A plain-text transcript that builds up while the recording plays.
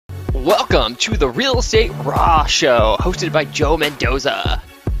Welcome to the Real Estate Raw Show, hosted by Joe Mendoza.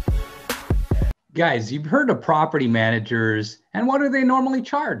 Guys, you've heard of property managers, and what do they normally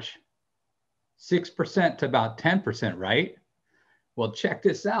charge? 6% to about 10%, right? Well, check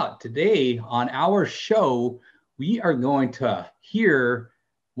this out. Today on our show, we are going to hear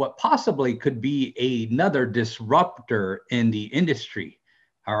what possibly could be another disruptor in the industry.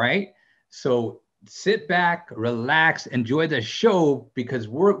 All right. So sit back, relax, enjoy the show, because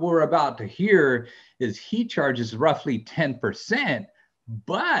what we're about to hear is he charges roughly 10%,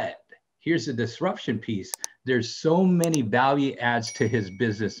 but here's the disruption piece. There's so many value adds to his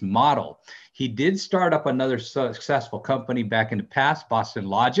business model. He did start up another successful company back in the past, Boston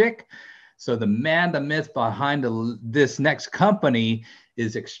Logic. So the man, the myth behind this next company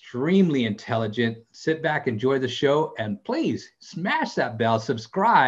is extremely intelligent. Sit back, enjoy the show, and please smash that bell, subscribe.